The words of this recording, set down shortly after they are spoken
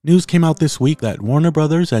News came out this week that Warner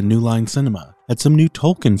Brothers and New Line Cinema had some new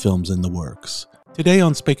Tolkien films in the works. Today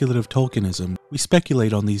on Speculative Tolkienism, we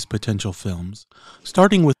speculate on these potential films,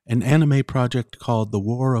 starting with an anime project called The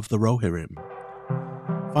War of the Rohirrim.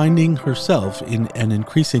 Finding herself in an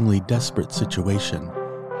increasingly desperate situation,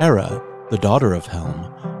 Hera, the daughter of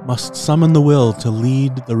Helm, must summon the will to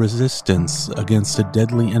lead the resistance against a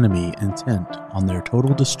deadly enemy intent on their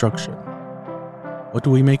total destruction. What do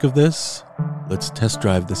we make of this? Let's test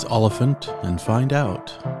drive this elephant and find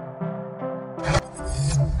out.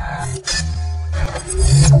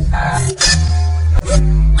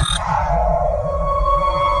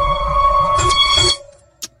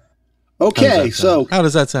 Okay, so how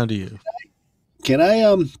does that sound to you? Can I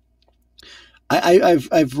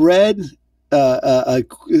I've read I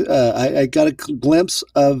got a glimpse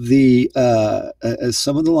of the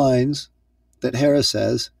some of the lines that Hera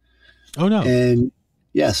says. Oh no. And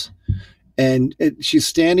yes. And she's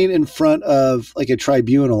standing in front of like a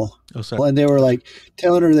tribunal. Oh, sorry. And they were like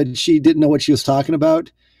telling her that she didn't know what she was talking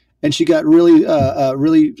about. And she got really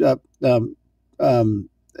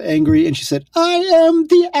angry. And she said, "I am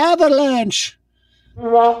the avalanche." Thank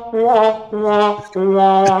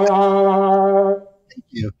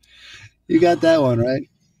you. You got that one, right?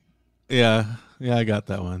 Yeah, I got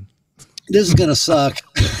that one. This is going to suck.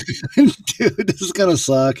 Dude, this is going to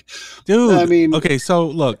suck. Dude, I mean, okay, so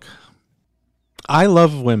look. I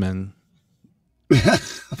love women.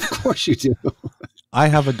 Of course you do. I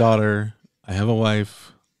have a daughter. I have a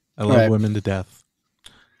wife. I love women to death.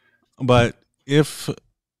 But if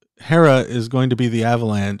Hera is going to be the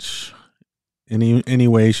avalanche in any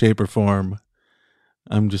way, shape, or form,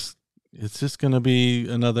 it's just going to be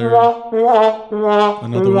another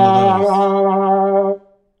one of those.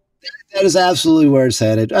 That is absolutely where it's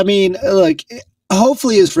headed. I mean, like,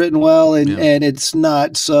 hopefully it's written well and it's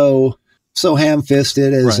not so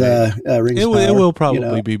ham-fisted as Rings of Power. It will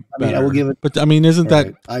probably be better. I mean, I will give it. But I mean, isn't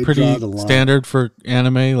that pretty standard for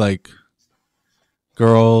anime? Like,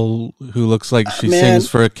 girl who looks like she sings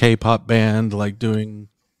for a K-pop band, like doing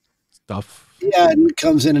stuff. Yeah, and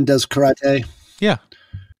comes in and does karate. Yeah,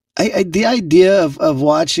 the idea of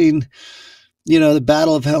watching, the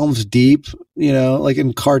Battle of Helm's Deep, like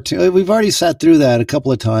in cartoon. We've already sat through that a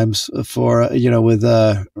couple of times for with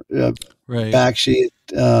Bakshi.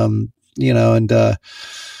 And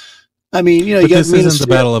I mean, but this isn't the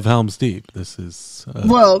Battle of Helm's Deep. This is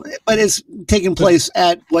but it's taking place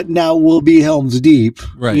at what now will be Helm's Deep.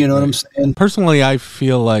 Right. You know what I'm saying? Personally, I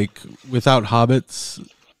feel like without hobbits,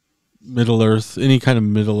 Middle Earth, any kind of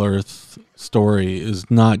Middle Earth story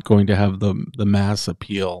is not going to have the mass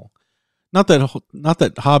appeal. Not that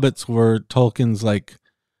hobbits were Tolkien's like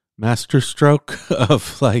masterstroke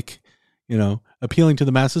of like, appealing to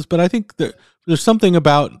the masses, but I think there's something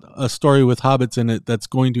about a story with hobbits in it that's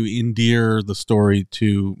going to endear the story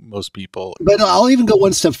to most people. But I'll even go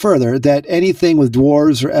one step further, that anything with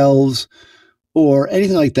dwarves or elves or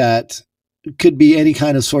anything like that could be any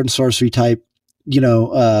kind of sword and sorcery type,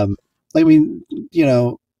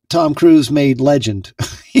 Tom Cruise made Legend.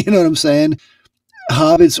 You know what I'm saying?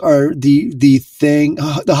 Hobbits are the thing,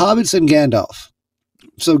 the hobbits and Gandalf.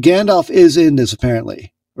 So Gandalf is in this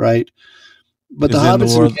apparently, right? But the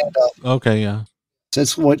hobbits and Gandalf. Okay, yeah.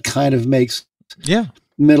 That's what kind of makes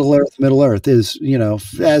Middle Earth is,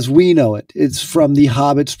 as we know it. It's from the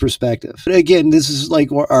hobbits' perspective. But again, this is like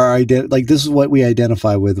this is what we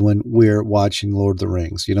identify with when we're watching Lord of the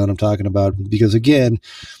Rings. You know what I'm talking about? Because again,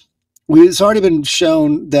 it's already been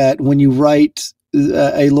shown that when you write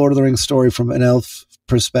a Lord of the Rings story from an elf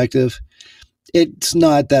perspective, it's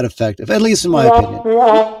not that effective, at least in my opinion. There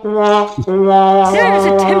is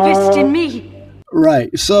a tempest in me.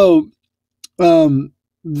 Right. So,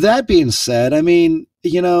 that being said, I'm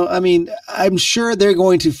sure they're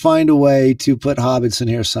going to find a way to put hobbits in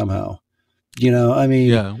here somehow.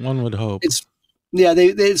 Yeah, one would hope. It's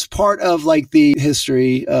part of like the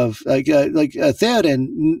history of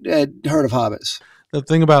Theoden had heard of hobbits. The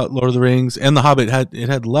thing about Lord of the Rings and the Hobbit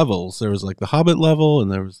had levels. There was like the Hobbit level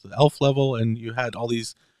and there was the elf level, and you had all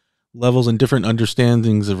these levels and different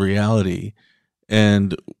understandings of reality.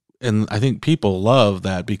 And I think people love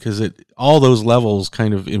that because all those levels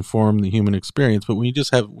kind of inform the human experience. But when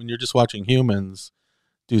you're just watching humans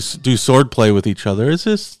do swordplay with each other, it's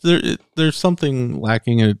just there's something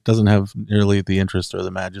lacking, and it doesn't have nearly the interest or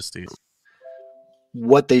the majesty.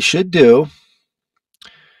 What they should do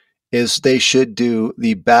is they should do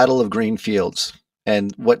the Battle of Green Fields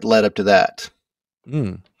and what led up to that.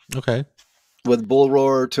 Okay. With Bull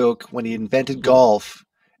Roar-Took when he invented golf.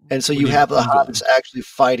 And so you have the hobbits actually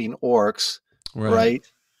fighting orcs, right?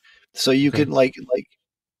 So you can like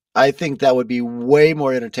I think that would be way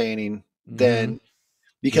more entertaining than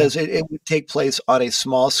because it would take place on a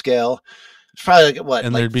small scale. It's probably like what,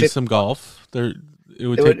 and like there'd be some golf. It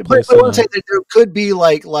would take but place. I want to say that there could be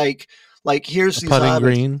like here's a these putting hobbits.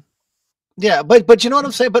 Green. Yeah, but you know what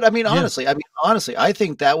I'm saying. But I mean, honestly, I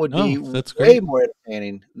think that would be way more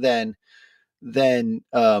entertaining than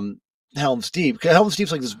Helm's Deep. Because Helm's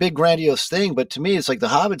Deep's like this big grandiose thing, but to me, it's like the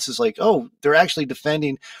Hobbits is like, oh, they're actually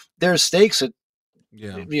defending their stakes at,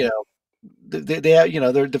 you know, they you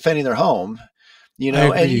know, they're defending their home. You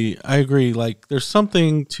know, I agree. Like, there's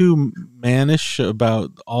something too mannish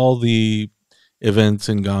about all the events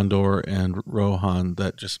in Gondor and Rohan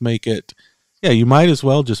that just make it. Yeah, you might as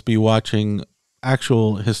well just be watching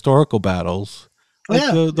actual historical battles,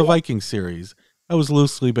 like the Viking series. That was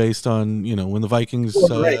loosely based on, you know, when the Vikings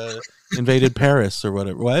invaded Paris or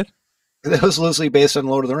whatever. What? That was loosely based on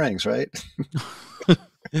Lord of the Rings, right?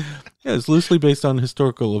 Yeah, it's loosely based on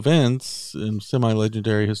historical events and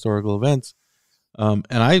semi-legendary historical events. And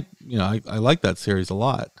I like that series a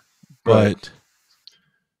lot. But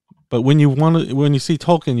when you see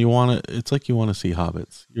Tolkien, it's like you want to see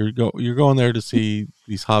hobbits. You're going there to see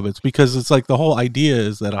these hobbits because it's like the whole idea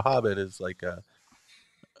is that a hobbit is like a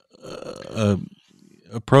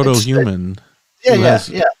proto-human who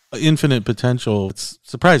has infinite potential. It's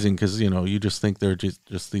surprising because, you know, you just think they're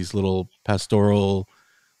just these little pastoral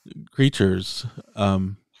creatures.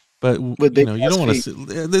 But you know, you don't want to see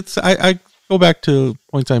it's I go back to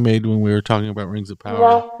points I made when we were talking about Rings of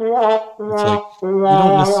Power. It's like you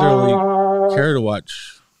don't necessarily care to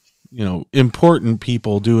watch, you know, important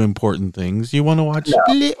people do important things. You want to watch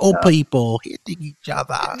little people hitting each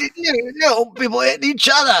other. Little people hitting each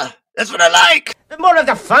other. That's what I like. The more of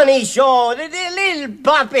the funny show, the little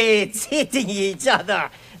puppets hitting each other.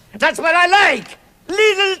 That's what I like.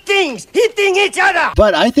 Little things hitting each other.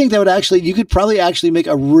 But I think that would actually, you could probably actually make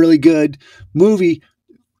a really good movie,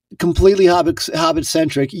 completely Hobbit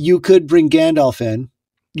centric. You could bring Gandalf in.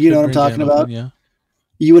 You know what I'm talking about? Yeah.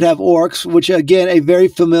 You would have orcs, which again, a very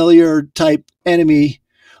familiar type enemy.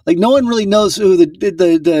 Like no one really knows who the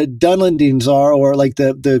Dunlendings are, or like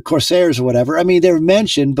the Corsairs or whatever. I mean, they're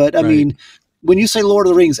mentioned, but I mean, when you say Lord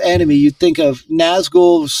of the Rings enemy, you think of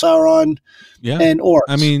Nazgul, Sauron, and orcs.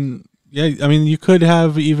 I mean, you could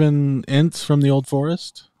have even Ents from the Old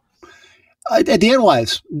Forest. The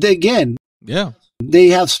Entwise, again, they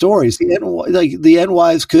have stories. The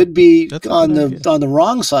Entwise could be on the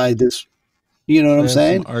wrong side. You know what I'm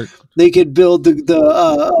saying? They could build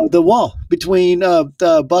the wall between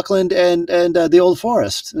Buckland and the Old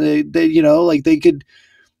Forest. They you know, like they could.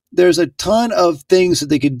 There's a ton of things that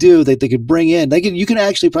they could do that they could bring in. You can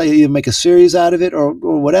actually probably either make a series out of it or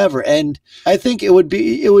whatever. And I think it would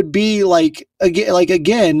be like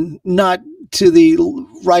again, not to the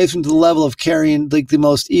rising to the level of carrying like the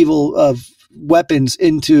most evil of weapons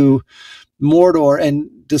into Mordor and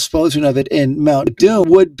disposing of it in Mount Doom.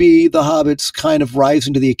 Would be the hobbits kind of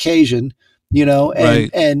rising to the occasion, you know,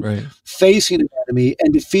 and facing an enemy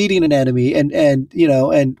and defeating an enemy and you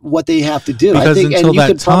know, and what they have to do. Because I think, until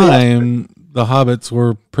that time, the hobbits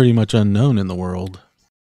were pretty much unknown in the world.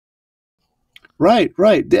 Right.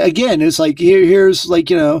 Again, it's like here's like,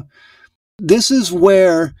 you know, this is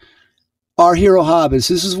where our hero hobbits,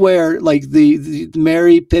 this is where like the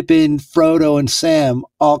Merry, Pippin, Frodo, and Sam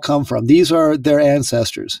all come from. These are their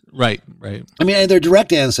ancestors. Right. I mean, and they're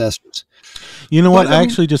direct ancestors. You know what? I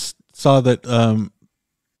actually just saw that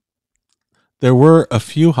there were a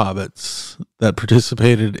few hobbits that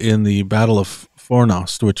participated in the Battle of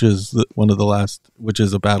Fornost, which is which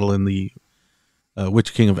is a battle in the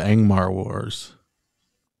Witch King of Angmar Wars.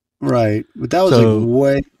 Right. But that was like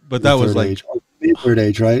way. But that was like Third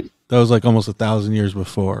Age, right? That was like almost 1,000 years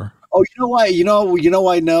before. Oh, you know why? You know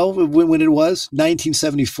why I know when it was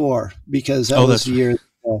 1974, because that was the year.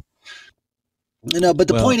 You know, but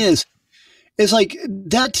the point is, it's like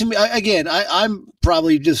that to me. I'm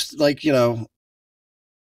probably just like, you know,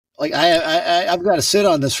 like I've got to sit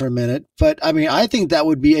on this for a minute. But I mean, I think that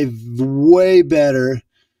would be a way better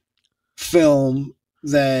film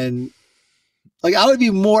than, like, I would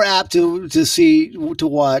be more apt to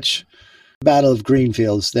watch Battle of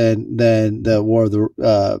Greenfields than the War of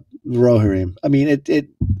the Rohirrim. I mean, it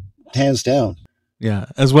hands down. Yeah,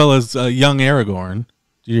 as well as young Aragorn.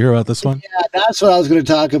 Did you hear about this one? Yeah, that's what I was going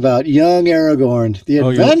to talk about. Young Aragorn, the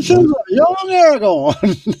adventures of young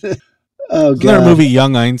Aragorn. Oh, Isn't there a movie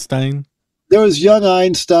Young Einstein? There was Young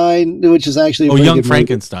Einstein, which is actually Young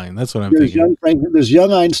Frankenstein. That's what I'm thinking. There's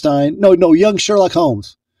Young Einstein. No, Young Sherlock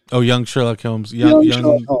Holmes. Oh, Young Sherlock Holmes. Young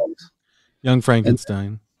Sherlock Holmes. Young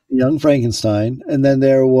Frankenstein. Young Frankenstein, and then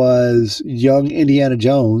there was Young Indiana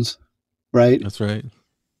Jones, right? That's right.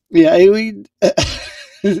 Yeah,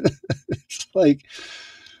 it's like,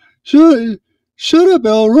 shut up,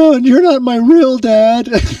 Elrond. You're not my real dad.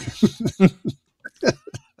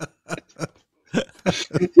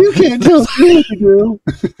 You can't tell me what to do.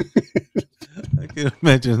 I can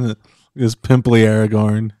imagine this pimply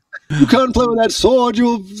Aragorn. You can't play with that sword.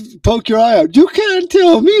 You'll poke your eye out. You can't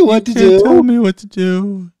tell me what to do. You can't tell me what to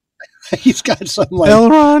do. He's got some like,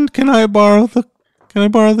 Elrond, can I borrow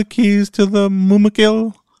the keys to the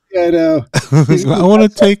Mumakil? I know. I want to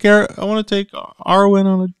take Arwen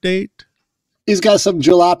on a date. He's got some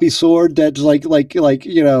jalopy sword that's like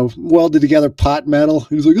welded together pot metal.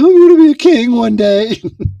 He's like, I'm going to be a king one day.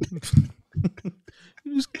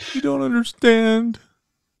 You don't understand.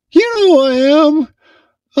 You know who I am.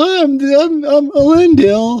 I'm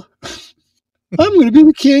Elendil. I'm going to be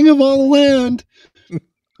the king of all the land.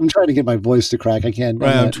 I'm trying to get my voice to crack. I can't.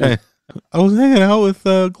 Right, I'm trying. I was hanging out with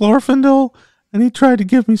Glorfindel, and he tried to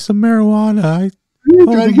give me some marijuana.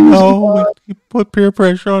 He put peer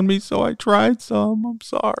pressure on me, so I tried some. I'm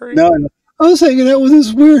sorry. No. I was hanging out with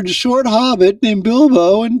this weird short hobbit named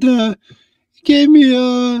Bilbo, and he gave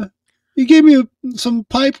me some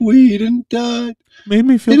pipe weed, and made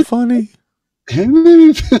me feel funny. It made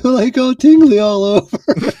me feel like all tingly all over.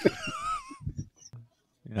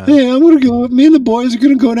 Yeah. Hey, I'm gonna go. Me and the boys are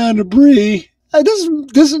gonna go down to Bree.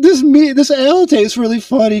 This ale tastes really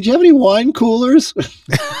funny. Do you have any wine coolers?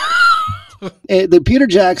 The Peter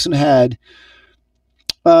Jackson had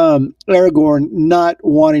Aragorn not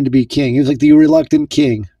wanting to be king. He was like the reluctant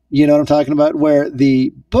king. You know what I'm talking about? Where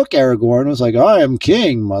the book Aragorn was like, I am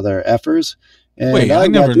king, mother effers. And wait, I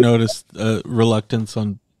never noticed reluctance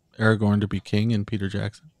on Aragorn to be king in Peter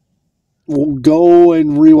Jackson. Well, go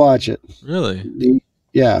and rewatch it. Really?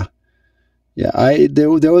 Yeah. There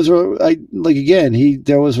was there was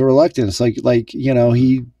a reluctance.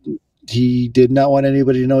 He did not want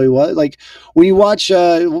anybody to know he was. Like when you watch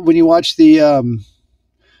the.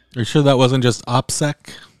 Are you sure that wasn't just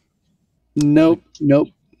OPSEC? Nope.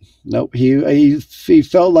 He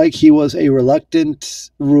felt like he was a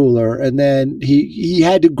reluctant ruler, and then he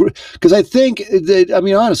had to, because I think that, I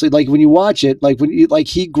mean, honestly, like when you watch it,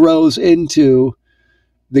 he grows into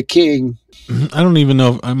the king. I don't even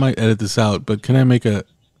know if I might edit this out, but can I make a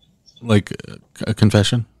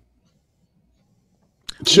confession?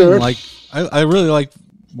 Sure. I really like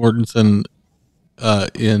Mortensen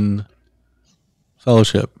in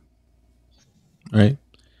Fellowship, right?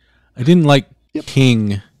 I didn't like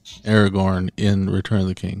King Aragorn in Return of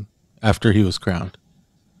the King after he was crowned.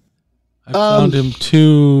 I found him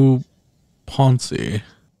too poncy.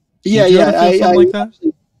 Yeah. Like that?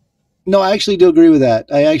 No, I actually do agree with that.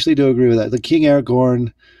 The King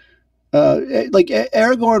Aragorn,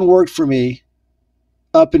 Aragorn worked for me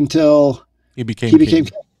up until he became king.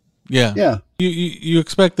 Yeah. You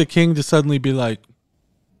expect the king to suddenly be like,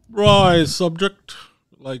 rise, subject,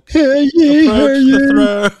 like approach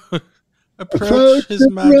the throne, approach his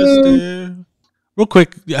majesty. Real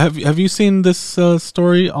quick, have you seen this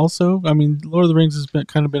story? Also, I mean, Lord of the Rings has been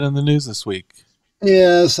in the news this week.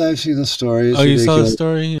 Yes, I've seen the story. You saw the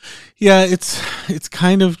story? Yeah, it's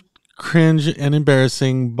kind of cringe and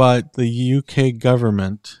embarrassing, but the UK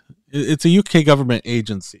government, it's a UK government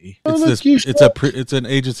agency. It's an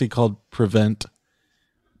agency called Prevent,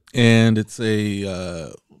 and it's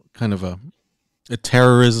a kind of a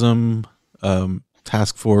terrorism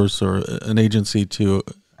task force, or an agency to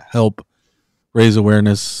help raise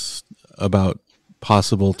awareness about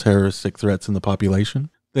possible terroristic threats in the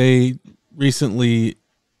population. They recently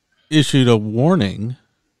issued a warning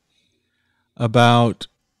about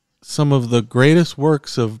some of the greatest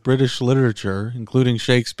works of British literature, including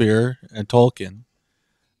Shakespeare and Tolkien,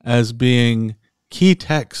 as being key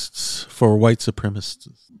texts for white supremacists.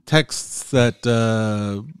 Texts that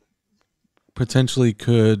potentially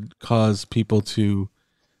could cause people to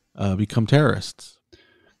become terrorists.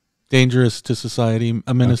 Dangerous to society,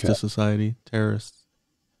 a menace to society, terrorists.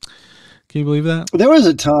 Can you believe that? There was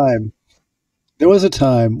a time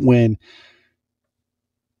when,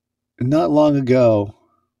 not long ago,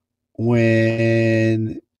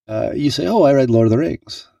 when you say, "Oh, I read Lord of the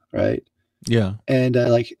Rings," right? Yeah. And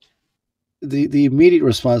the immediate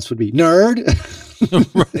response would be nerd.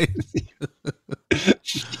 Right.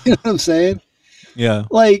 You know what I'm saying? Yeah.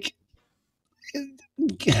 Like,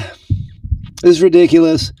 it's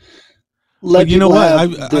ridiculous. But you know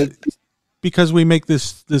what? Because we make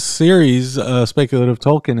this series, Speculative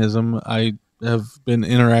Tolkienism, I have been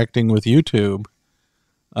interacting with YouTube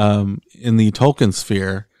in the Tolkien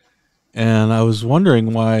sphere, and I was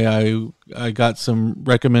wondering why I got some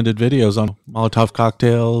recommended videos on Molotov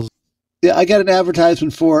cocktails. Yeah, I got an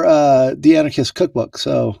advertisement for the Anarchist Cookbook,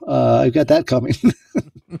 so I've got that coming.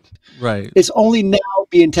 Right. It's only now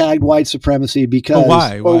being tagged white supremacy because,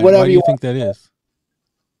 why? or whatever why do you think that is?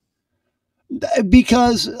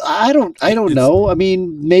 Because I don't know. I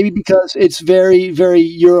mean, maybe because it's very, very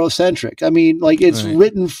Eurocentric. I mean, like it's right.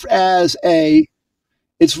 written as a,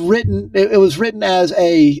 it's written. It was written as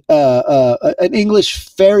a an English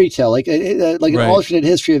fairy tale, like an right. alternate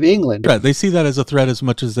history of England. Right. They see that as a threat as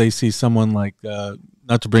much as they see someone like,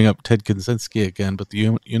 not to bring up Ted Kaczynski again, but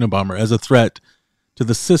the Unabomber as a threat to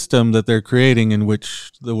the system that they're creating, in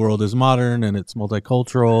which the world is modern and it's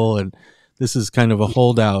multicultural, and this is kind of a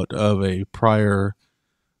holdout of a prior,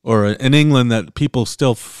 or an England that people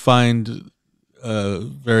still find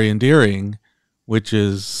very endearing, which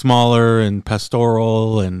is smaller and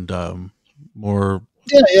pastoral and more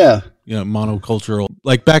monocultural.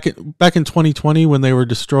 Like back in 2020 when they were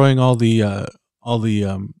destroying all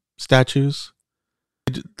the statues,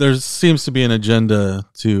 there seems to be an agenda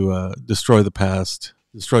to destroy the past,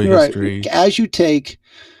 destroy history. As you take,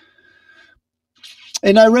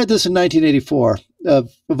 and I read this in 1984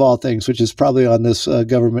 of all things, which is probably on this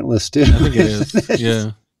government list too. I think it is.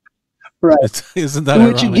 Yeah. Right. Isn't that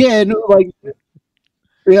which ironic? Again, like,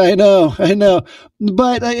 yeah, I know.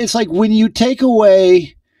 But it's like when you take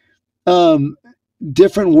away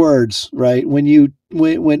different words, right?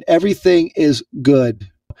 When everything is good,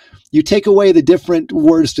 you take away the different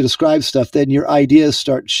words to describe stuff, then your ideas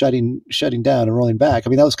start shutting down and rolling back. I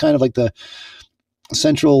mean, that was kind of like the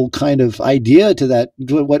central kind of idea to that,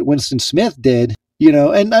 what Winston Smith did,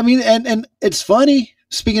 and I mean, and it's funny,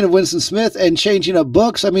 speaking of Winston Smith and changing up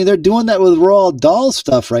books, I mean, they're doing that with Roald Dahl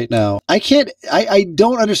stuff right now. I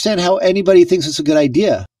don't understand how anybody thinks it's a good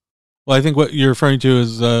idea. Well, I think what you're referring to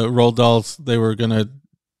is Roald Dahl's, they were going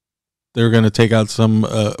to take out some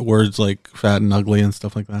words like fat and ugly and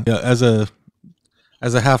stuff like that. Yeah,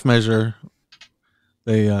 as a half measure,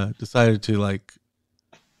 they decided to like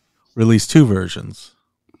release two versions.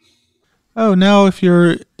 Oh, now if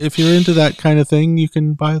you're into that kind of thing, you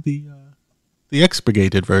can buy the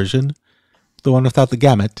expurgated version, the one without the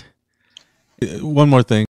gamut. One more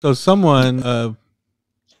thing. So someone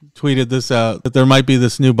tweeted this out, that there might be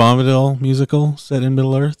this new Bombadil musical set in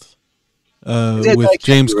Middle Earth with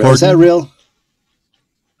James Corden. Is that real?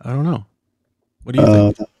 I don't know. What do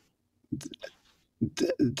you think?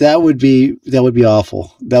 That would be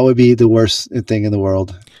awful. That would be the worst thing in the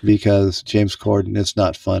world, because James Corden is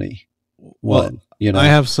not funny. Well, I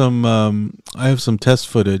have some test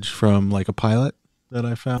footage from like a pilot that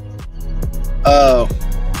I found. Oh.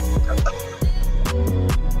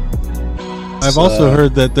 I've also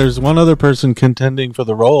heard that there's one other person contending for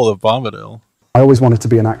the role of Bombadil. I always wanted to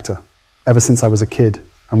be an actor, ever since I was a kid,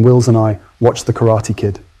 and Wills and I watched The Karate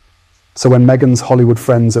Kid. So when Megan's Hollywood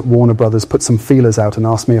friends at Warner Brothers put some feelers out and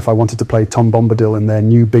asked me if I wanted to play Tom Bombadil in their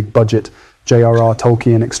new big-budget J.R.R.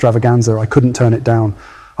 Tolkien extravaganza, I couldn't turn it down.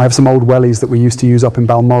 I have some old wellies that we used to use up in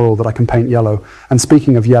Balmoral that I can paint yellow. And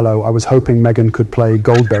speaking of yellow, I was hoping Megan could play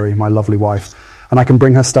Goldberry, my lovely wife, and I can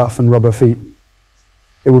bring her stuff and rub her feet.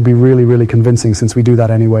 It would be really, really convincing, since we do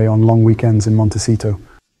that anyway on long weekends in Montecito.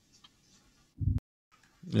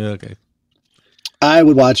 Yeah, okay. I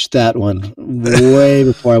would watch that one way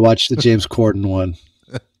before I watched the James Corden one.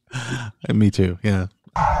 Me too, yeah.